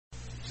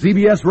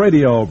CBS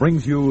Radio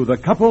brings you The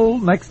Couple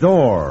Next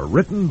Door,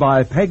 written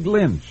by Peg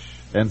Lynch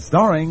and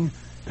starring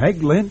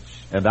Peg Lynch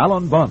and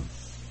Alan Bunce.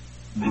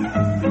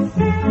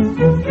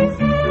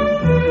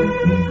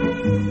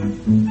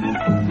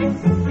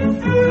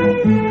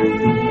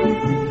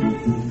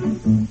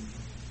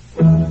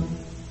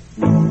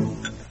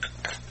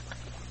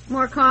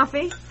 More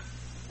coffee?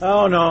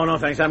 Oh, no,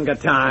 thanks. I haven't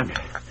got time.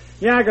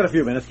 Yeah, I got a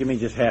few minutes. Give me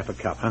just half a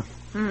cup, huh?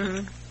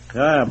 Mm-hmm.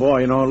 Ah,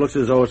 boy, it looks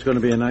as though it's going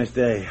to be a nice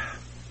day.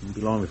 Won't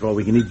be long before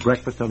we can eat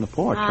breakfast on the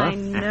porch, huh? I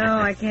know.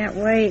 I can't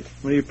wait.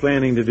 What are you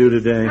planning to do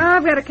today? Oh,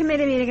 I've got a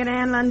committee meeting at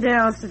Ann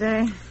Lundell's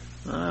today.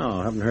 Oh,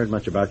 I haven't heard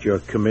much about your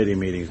committee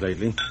meetings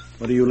lately.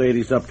 What are you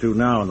ladies up to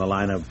now in the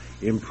line of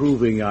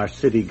improving our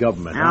city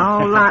government?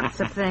 Huh? Oh, lots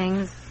of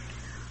things.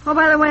 Oh,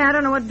 by the way, I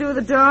don't know what to do with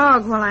the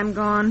dog while I'm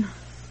gone.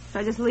 Should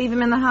I just leave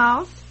him in the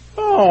house?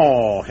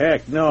 Oh,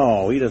 heck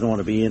no. He doesn't want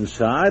to be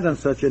inside on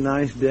such a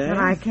nice day. But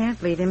I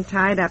can't leave him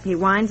tied up. He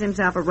winds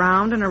himself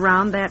around and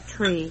around that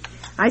tree.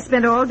 I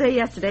spent all day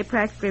yesterday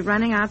practically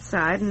running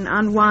outside and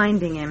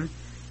unwinding him.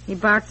 He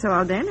barked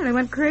all day, and then he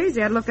went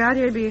crazy. I'd look out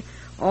here, he'd be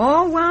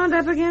all wound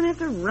up again. Have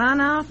to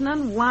run out and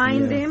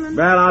unwind him. And...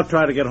 Well, I'll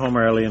try to get home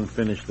early and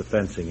finish the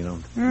fencing,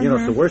 Mm-hmm.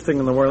 It's the worst thing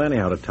in the world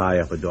anyhow to tie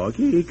up a dog.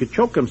 He could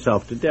choke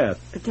himself to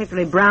death.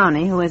 Particularly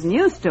Brownie, who isn't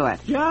used to it.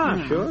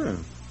 Yeah, sure.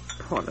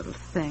 Poor little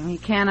thing. He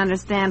can't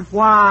understand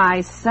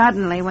why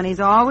suddenly, when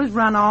he's always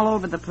run all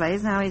over the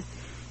place, now he's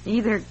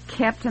either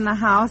kept in the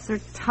house or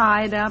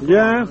tied up.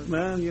 Yeah,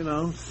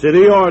 well,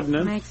 city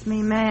ordinance. Makes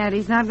me mad.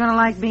 He's not going to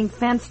like being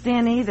fenced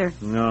in either.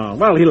 No.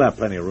 Well, he'll have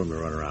plenty of room to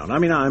run around. I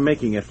mean, I'm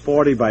making it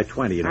 40 by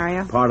 20. Are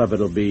you? Part of it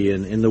will be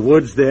in the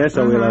woods there,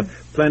 so we'll have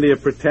plenty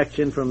of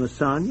protection from the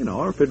sun,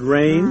 or if it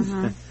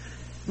rains.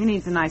 He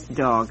needs a nice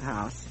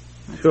doghouse.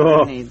 Sure.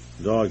 What he needs.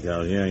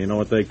 Doghouse, yeah, you know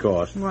what they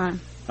cost. What?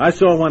 I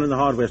saw one in the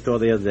hardware store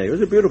the other day. It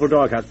was a beautiful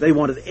doghouse. They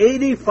wanted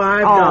 $85.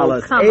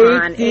 Oh, come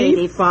on,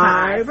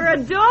 $85 for a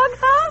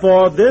doghouse?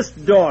 For this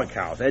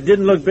doghouse. It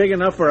didn't look big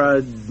enough for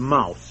a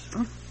mouse.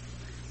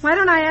 Why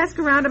don't I ask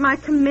around at my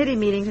committee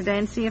meeting today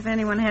and see if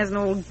anyone has an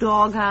old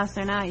doghouse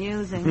they're not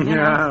using? You know?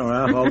 Yeah,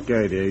 well,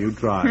 okay, dear. You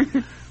try.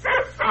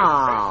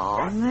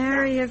 Oh,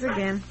 there he is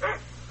again.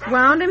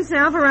 Wound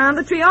himself around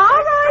the tree. All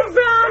right,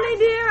 Brownie,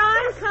 dear,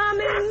 I'm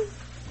coming.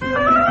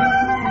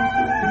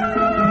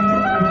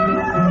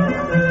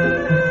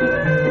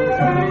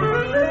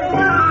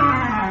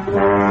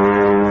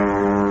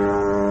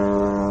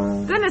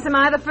 Goodness, am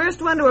I the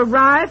first one to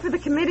arrive for the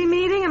committee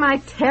meeting? Am I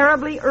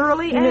terribly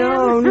early, Anne?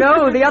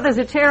 No, the others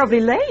are terribly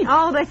late.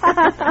 Oh, they...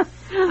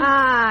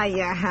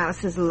 your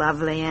house is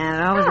lovely, Anne.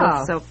 It always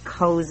looks so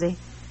cozy.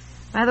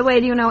 By the way,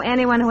 do you know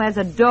anyone who has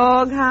a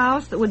dog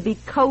house that would be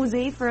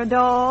cozy for a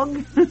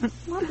dog?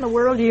 What in the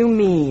world do you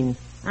mean?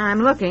 I'm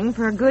looking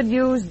for a good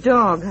used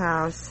dog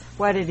house.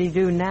 What did he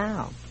do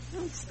now?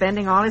 He's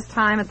spending all his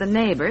time at the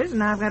neighbors, and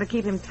now I've got to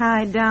keep him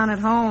tied down at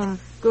home.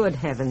 Good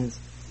heavens.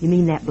 You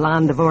mean that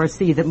blonde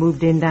divorcee that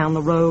moved in down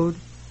the road?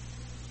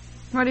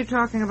 What are you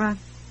talking about?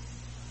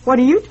 What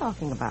are you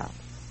talking about?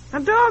 A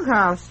dog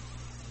house.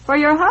 For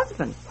your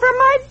husband. For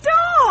my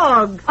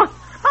dog!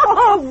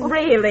 Oh,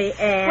 really,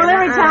 Anne? Well,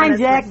 every time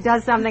honestly. Jack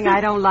does something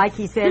I don't like,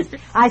 he says,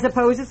 I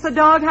suppose it's the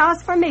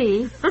doghouse for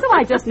me. So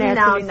I just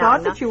naturally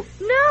thought that you...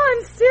 No,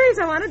 I'm serious.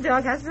 I want a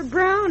doghouse for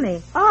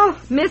Brownie. Oh,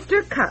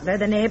 Mr. Cutler,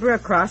 the neighbor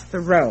across the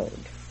road,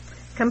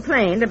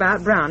 complained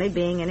about Brownie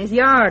being in his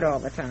yard all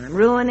the time,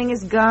 ruining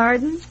his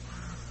garden.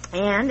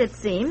 And it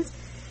seems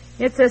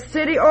it's a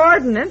city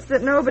ordinance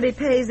that nobody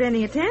pays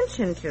any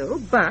attention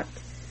to, but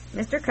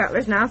Mr.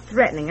 Cutler's now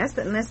threatening us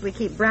that unless we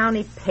keep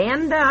Brownie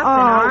penned up in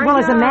our well,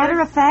 as a yard... matter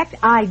of fact,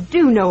 I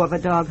do know of a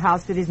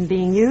doghouse that isn't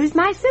being used.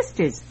 My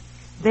sister's.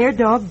 Their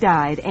dog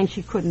died, and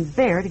she couldn't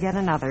bear to get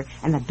another.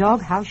 And the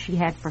doghouse she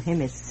had for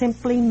him is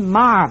simply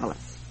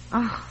marvelous.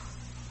 Oh,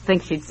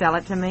 think she'd sell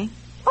it to me?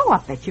 Oh, I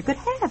bet you could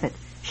have it.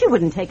 She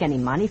wouldn't take any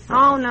money for it.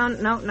 Oh,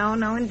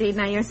 no, indeed.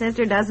 Now, your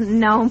sister doesn't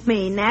know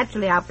me.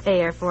 Naturally, I'll pay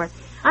her for it.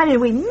 I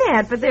mean, we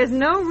met, but there's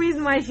no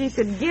reason why she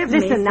should give me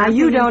Listen, now, something.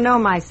 you don't know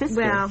my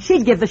sister. Well...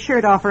 She'd give the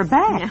shirt off her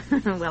back.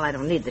 Yeah. Well, I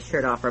don't need the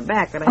shirt off her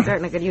back, but I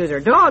certainly could use her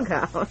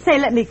doghouse. Say,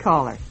 let me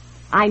call her.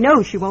 I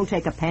know she won't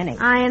take a penny.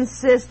 I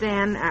insist,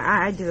 Anne.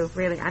 I do,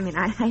 really. I mean,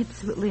 I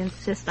absolutely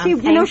insist on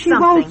paying she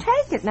something. won't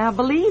take it. Now,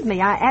 believe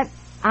me,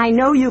 I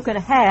know you could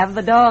have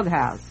the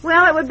doghouse.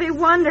 Well, it would be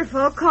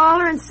wonderful. Call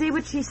her and see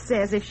what she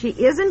says. If she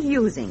isn't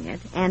using it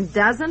and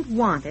doesn't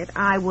want it,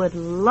 I would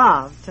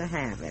love to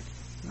have it.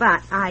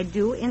 But I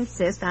do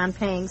insist on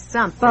paying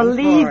something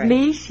Believe for it.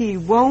 me, she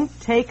won't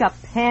take a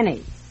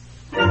penny.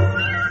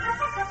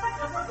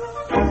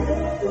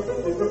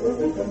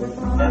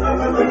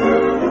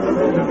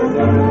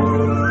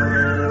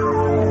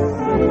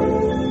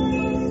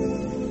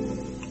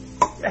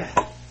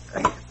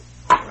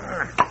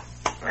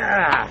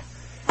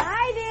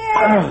 Hi,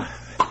 dear.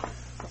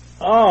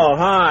 Oh,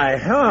 hi.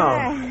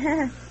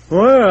 Oh.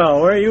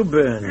 Well, where you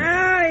been?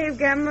 Oh, you've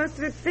got most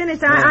of it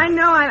finished. I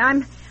know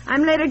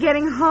I'm later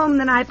getting home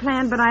than I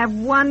planned, but I have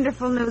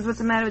wonderful news. What's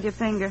the matter with your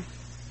finger?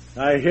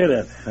 I hit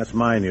it. That's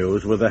my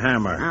news, with a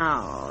hammer.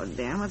 Oh,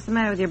 Dan, what's the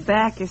matter with your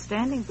back? You're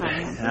standing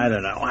funny. I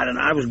don't know.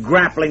 I was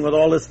grappling with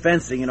all this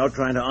fencing,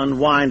 trying to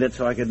unwind it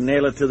so I could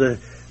nail it to the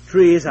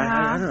trees.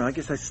 I don't know. I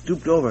guess I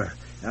stooped over.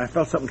 I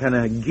felt something kind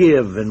of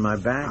give in my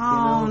back,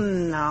 Oh,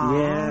 no.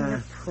 Yeah.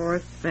 You poor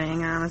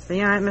thing,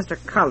 honestly. All right, Mr.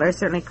 Cutler,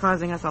 certainly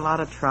causing us a lot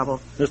of trouble.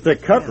 Mr.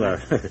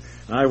 Cutler,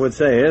 I would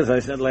say, as I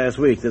said last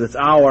week, that it's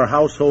our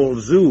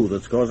household zoo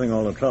that's causing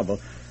all the trouble.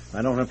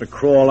 I don't have to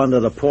crawl under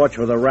the porch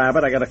for the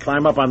rabbit. I got to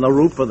climb up on the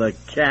roof for the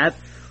cat.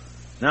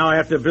 Now I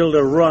have to build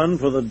a run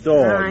for the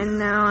dog. I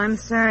know. I'm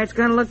sorry. It's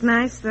going to look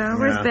nice, though.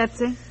 Where's Yeah.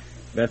 Betsy?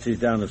 Betsy's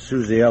down at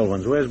Susie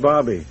Elwin's. Where's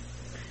Bobby?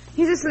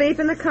 He's asleep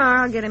in the car.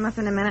 I'll get him up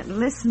in a minute.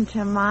 Listen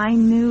to my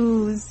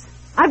news.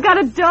 I've got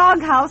a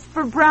doghouse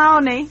for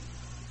Brownie.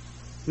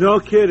 No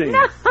kidding.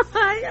 No,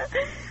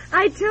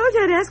 I told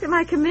you I'd ask at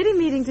my committee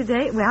meeting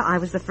today. Well, I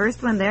was the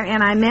first one there,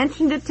 and I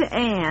mentioned it to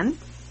Anne,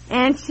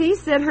 and she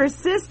said her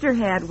sister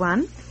had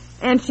one,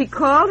 and she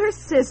called her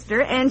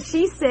sister, and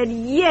she said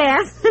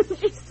yes, and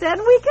she said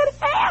we could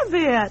have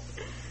it.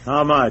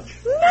 How much?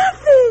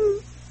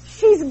 Nothing.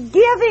 She's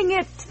giving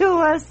it to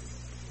us.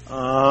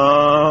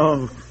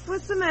 Oh.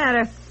 What's the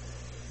matter?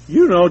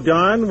 You know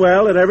darn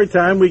well that every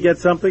time we get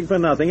something for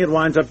nothing, it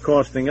winds up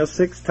costing us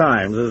 6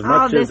 times as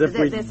much as if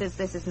we...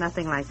 This is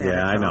nothing like that.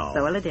 Yeah, at I all. know.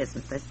 So, well, it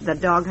isn't. The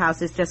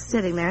doghouse is just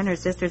sitting there in her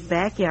sister's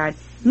backyard.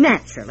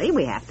 Naturally,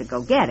 we have to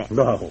go get it.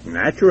 Oh,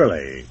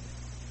 naturally.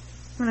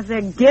 Well, if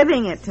they're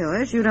giving it to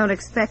us, you don't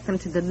expect them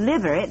to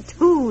deliver it,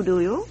 too,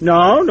 do you?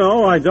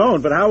 No, I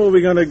don't. But how are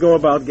we going to go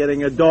about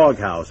getting a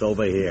doghouse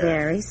over here?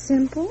 Very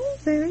simple,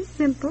 very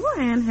simple.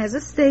 Anne has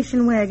a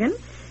station wagon,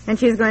 and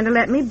she's going to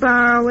let me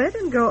borrow it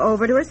and go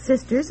over to her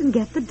sister's and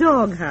get the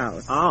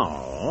doghouse.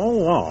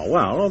 Oh,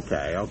 well,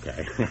 okay.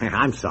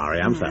 I'm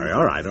sorry.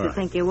 All right. I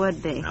think you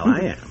would be. Well, I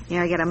am.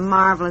 You get a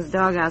marvelous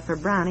doghouse for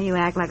Brownie. You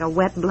act like a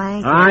wet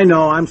blanket. I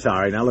know, I'm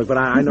sorry. Now, look, but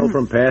I know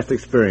from past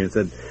experience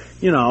that,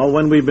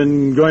 when we've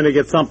been going to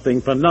get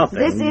something for nothing...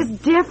 This is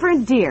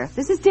different, dear.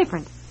 This is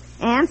different.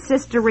 Anne's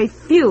sister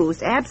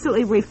refused,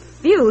 absolutely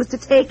refused to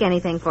take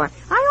anything for it.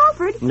 I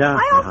offered. Yeah,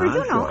 I offered,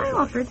 I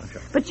offered.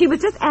 Sure. But she was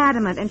just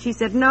adamant, and she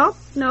said, nope.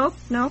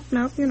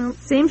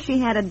 Seems she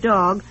had a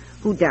dog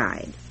who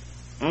died,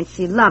 and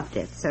she loved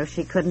it, so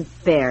she couldn't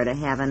bear to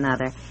have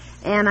another.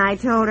 And I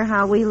told her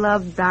how we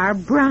loved our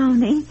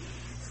Brownie.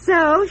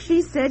 So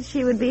she said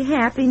she would be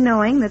happy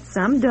knowing that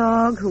some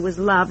dog who was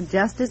loved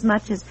just as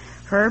much as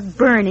her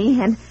Bernie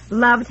had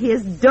loved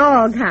his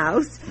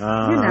doghouse.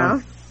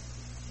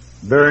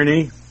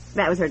 Bernie?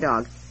 That was her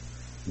dog.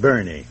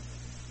 Bernie.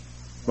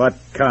 What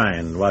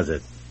kind was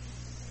it?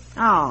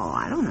 Oh,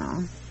 I don't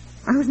know.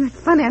 Oh, isn't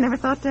that funny? I never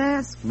thought to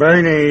ask.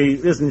 Bernie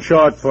isn't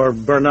short for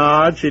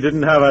Bernard. She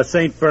didn't have a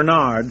St.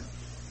 Bernard.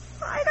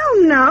 I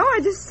don't know.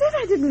 I just said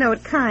I didn't know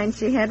what kind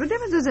she had. What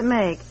difference does it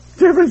make?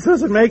 Difference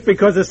does it make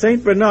because a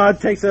St. Bernard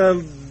takes a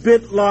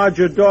bit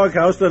larger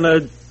doghouse than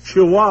a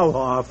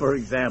Chihuahua, for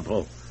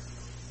example.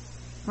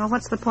 Well,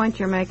 what's the point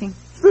you're making?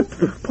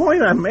 The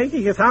point I'm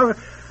making is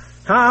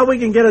how we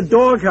can get a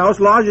doghouse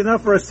large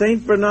enough for a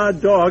St.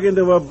 Bernard dog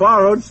into a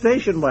borrowed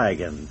station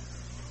wagon.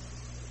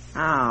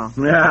 Oh.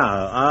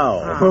 Yeah,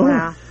 Oh,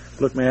 well.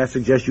 Look, may I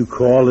suggest you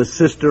call the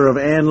sister of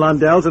Ann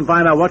Lundell's and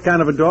find out what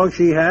kind of a dog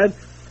she had,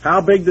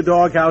 how big the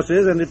doghouse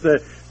is, and if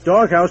the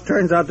doghouse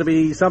turns out to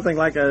be something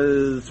like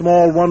a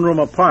small one-room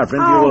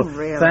apartment, you will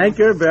really? thank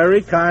her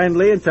very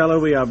kindly and tell her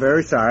we are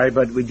very sorry,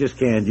 but we just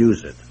can't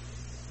use it.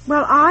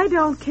 Well, I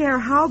don't care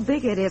how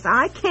big it is.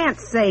 I can't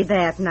say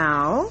that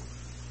now.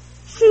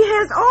 She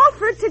has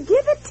offered to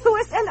give it to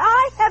us, and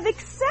I have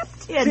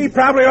accepted. She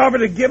probably offered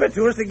to give it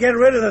to us to get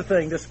rid of the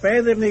thing, to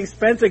spare them the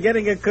expense of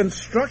getting a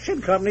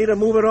construction company to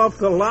move it off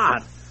the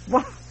lot.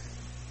 Well,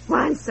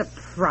 I'm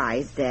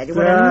surprised, Daddy.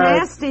 What a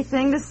nasty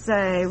thing to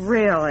say,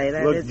 really.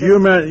 Look, you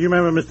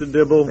remember Mr.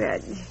 Dibble? I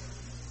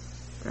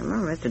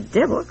remember Mr.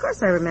 Dibble. Of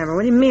course I remember.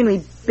 What do you mean?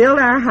 We built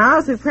our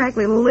house. We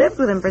practically lived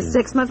with him for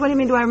 6 months. What do you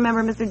mean, do I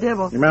remember Mr.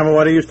 Dibble? You remember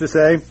what he used to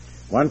say?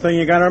 One thing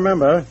you gotta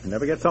remember, you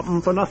never get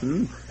something for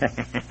nothing.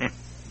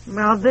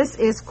 Well, this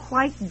is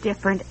quite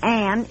different.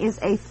 Anne is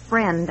a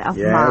friend of mine.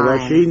 Yeah,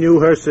 well, she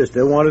knew her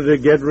sister wanted to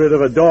get rid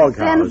of a doghouse.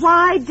 Then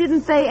why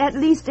didn't they at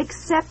least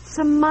accept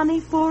some money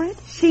for it?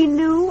 She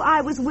knew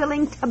I was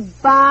willing to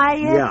buy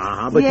it.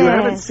 Yeah, but you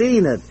haven't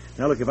seen it.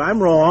 Now, look, if I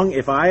am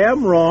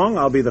wrong,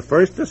 I'll be the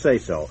first to say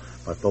so.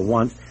 But for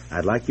once,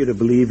 I'd like you to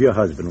believe your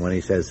husband when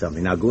he says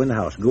something. Now, go in the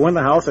house. Go in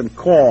the house and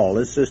call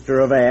this sister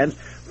of Anne's.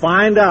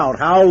 Find out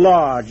how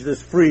large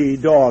this free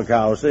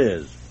doghouse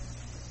is.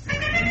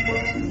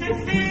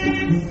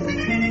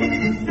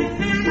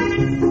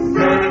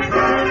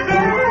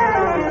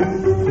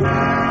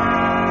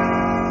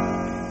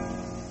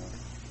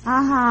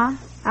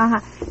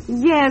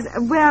 Yes,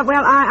 well,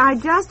 I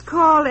just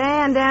called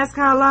Anne to ask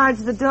how large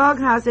the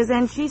doghouse is,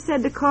 and she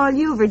said to call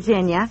you,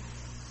 Virginia.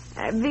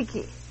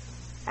 Vicky,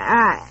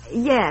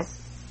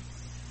 yes.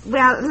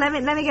 Well, let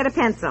me get a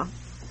pencil.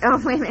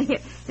 Oh, wait a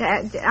minute.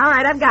 All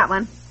right, I've got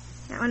one.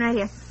 That one right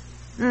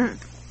here.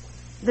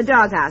 The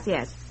doghouse,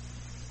 yes.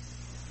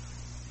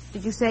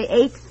 Did you say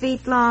 8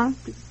 feet long?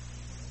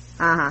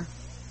 Uh-huh.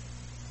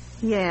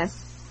 Yes.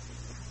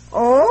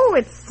 Oh,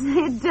 it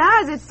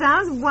does. It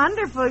sounds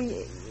wonderful.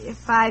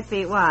 5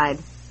 feet wide.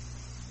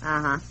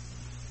 Uh-huh.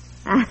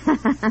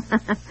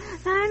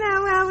 I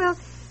know.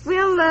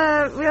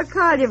 Well, we'll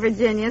call you,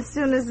 Virginia, as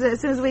soon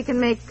as we can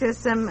make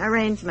some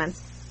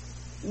arrangements.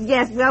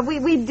 Yes, well,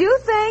 we do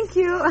thank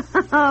you.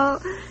 Oh,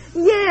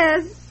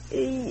 yes.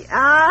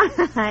 All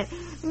right.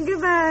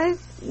 Goodbye.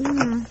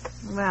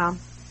 Well.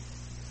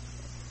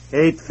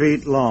 8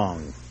 feet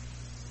long,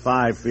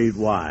 5 feet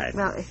wide.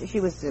 Well, she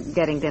was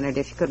getting dinner.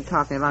 She couldn't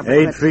talk to me about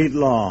 8 feet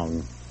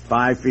long,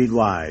 5 feet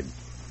wide.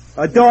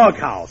 A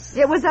doghouse.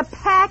 It was a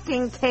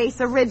packing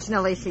case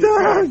originally, she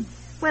said.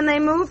 When they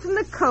moved from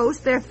the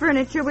coast, their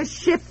furniture was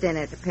shipped in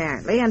it,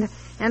 apparently, and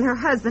her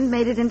husband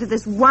made it into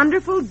this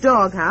wonderful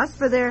doghouse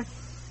for their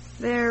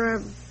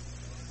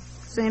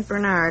St.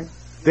 Bernard.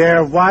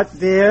 Their what,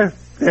 dear?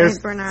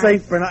 St. Bernard.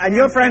 St. Bernard. And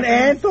your friend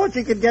Ann thought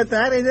she could get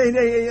that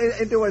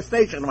into a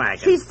station wagon.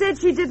 She said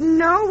she didn't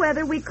know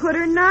whether we could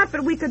or not,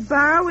 but we could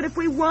borrow it if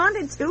we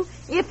wanted to,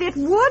 if it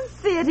would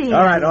fit in.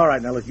 All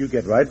right. Now, look, you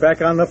get right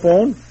back on the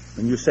phone,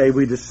 and you say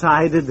we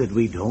decided that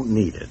we don't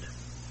need it.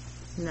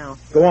 No.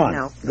 Go on.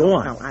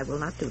 No, I will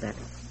not do that.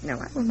 No,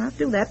 I will not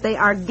do that. They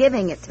are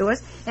giving it to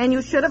us, and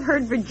you should have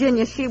heard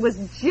Virginia. She was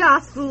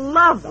just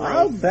lovely.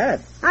 I'll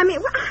bet. I mean,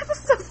 I was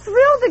so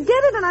thrilled to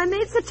get it, and I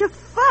made such a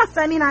fuss.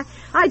 I mean,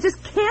 I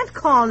just can't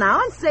call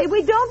now and say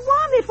we don't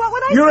want it. What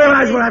would I say? You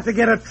realize we'll have to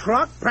get a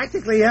truck,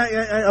 practically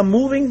a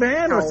moving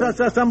van, or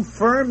some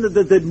firm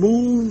that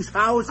moves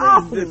houses?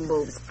 Oh, who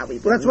moves? Well,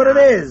 that's what it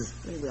is.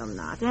 We will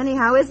not.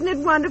 Anyhow, isn't it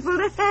wonderful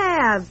to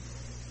have?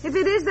 If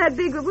it is that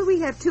big, we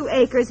have 2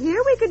 acres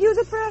here. We could use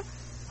it for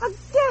a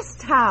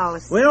guest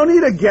house. We don't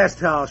need a guest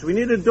house. We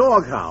need a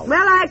dog house.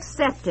 Well, I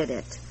accepted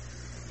it.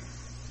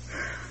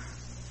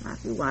 Now,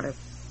 if you want to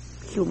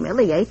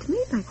humiliate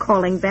me by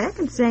calling back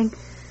and saying,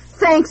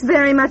 thanks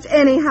very much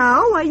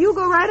anyhow, why, you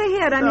go right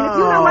ahead. I mean, if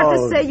you know what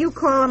to say, you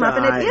call him up.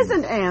 And it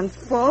isn't Ann's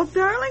fault,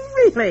 darling,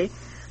 really.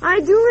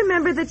 I do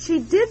remember that she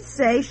did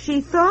say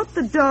she thought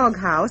the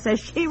doghouse, as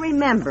she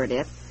remembered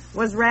it,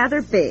 was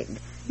rather big.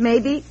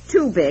 Maybe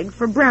too big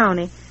for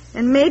Brownie.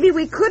 And maybe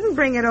we couldn't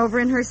bring it over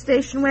in her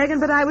station wagon,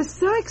 but I was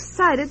so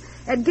excited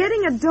at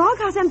getting a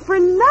doghouse, and for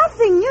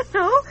nothing,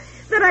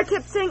 that I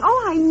kept saying,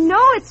 oh, I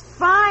know it's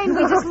fine.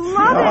 We just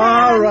love it.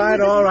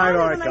 All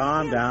right.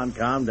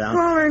 Calm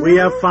down. We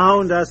have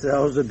found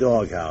ourselves a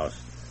doghouse.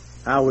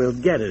 How we'll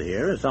get it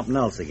here is something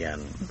else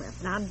again. Well,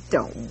 now,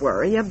 don't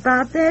worry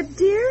about that,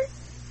 dear.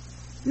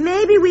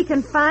 Maybe we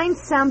can find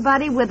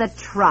somebody with a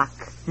truck.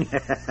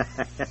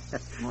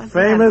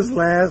 Famous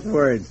last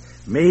words.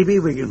 Maybe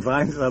we can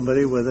find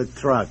somebody with a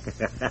truck.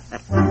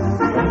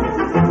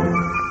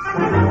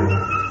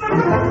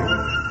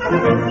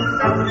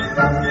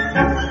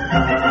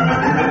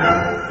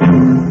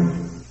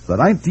 The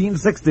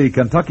 1960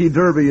 Kentucky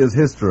Derby is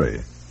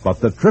history, but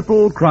the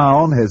Triple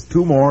Crown has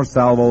 2 more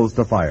salvos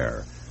to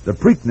fire. The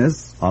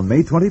Preakness on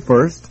May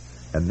 21st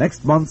and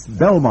next month's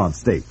Belmont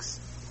Stakes.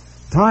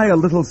 Tie a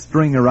little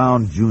string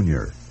around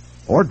Junior,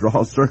 or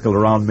draw a circle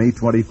around May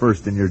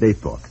 21st in your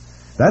date book.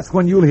 That's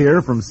when you'll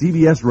hear from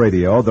CBS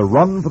Radio the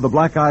run for the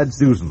Black-Eyed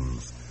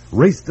Susans,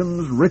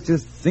 Rayston's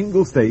richest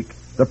single stake,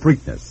 the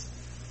Preakness.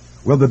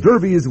 Will the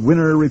Derby's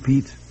winner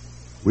repeat?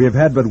 We have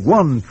had but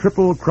 1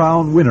 Triple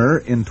Crown winner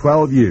in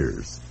 12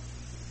 years.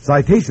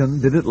 Citation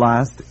did it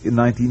last in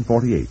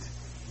 1948.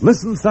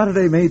 Listen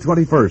Saturday, May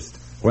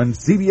 21st, when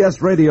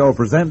CBS Radio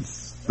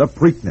presents the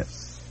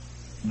Preakness.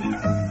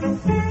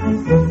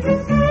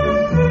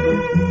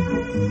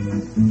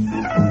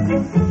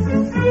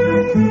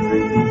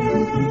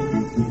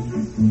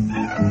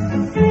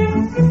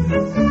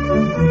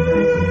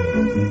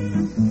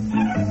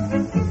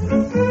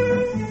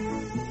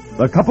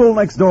 The Couple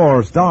Next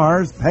Door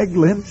stars Peg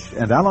Lynch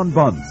and Alan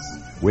Bunce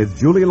with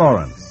Julie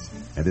Lawrence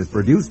and is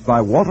produced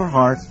by Walter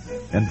Hart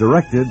and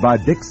directed by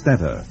Dick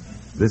Stenta.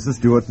 This is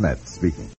Stuart Metz speaking.